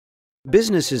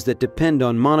Businesses that depend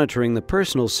on monitoring the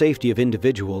personal safety of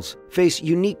individuals face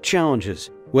unique challenges,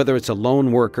 whether it's a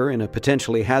lone worker in a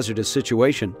potentially hazardous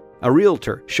situation, a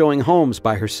realtor showing homes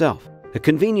by herself, a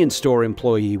convenience store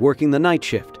employee working the night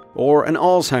shift, or an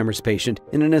Alzheimer's patient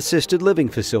in an assisted living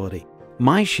facility.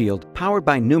 MyShield, powered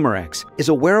by Numerex, is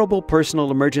a wearable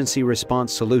personal emergency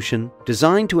response solution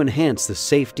designed to enhance the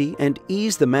safety and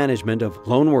ease the management of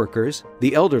lone workers,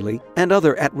 the elderly, and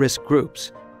other at-risk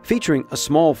groups. Featuring a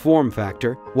small form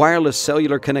factor, wireless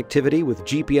cellular connectivity with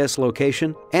GPS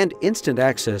location, and instant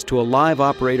access to a live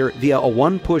operator via a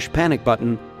one-push panic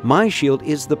button, MyShield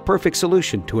is the perfect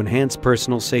solution to enhance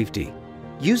personal safety.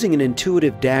 Using an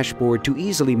intuitive dashboard to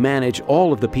easily manage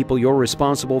all of the people you're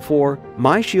responsible for,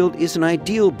 MyShield is an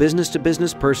ideal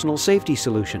business-to-business personal safety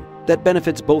solution that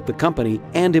benefits both the company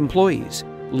and employees.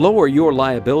 Lower your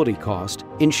liability cost,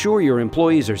 ensure your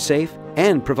employees are safe,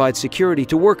 and provide security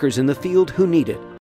to workers in the field who need it.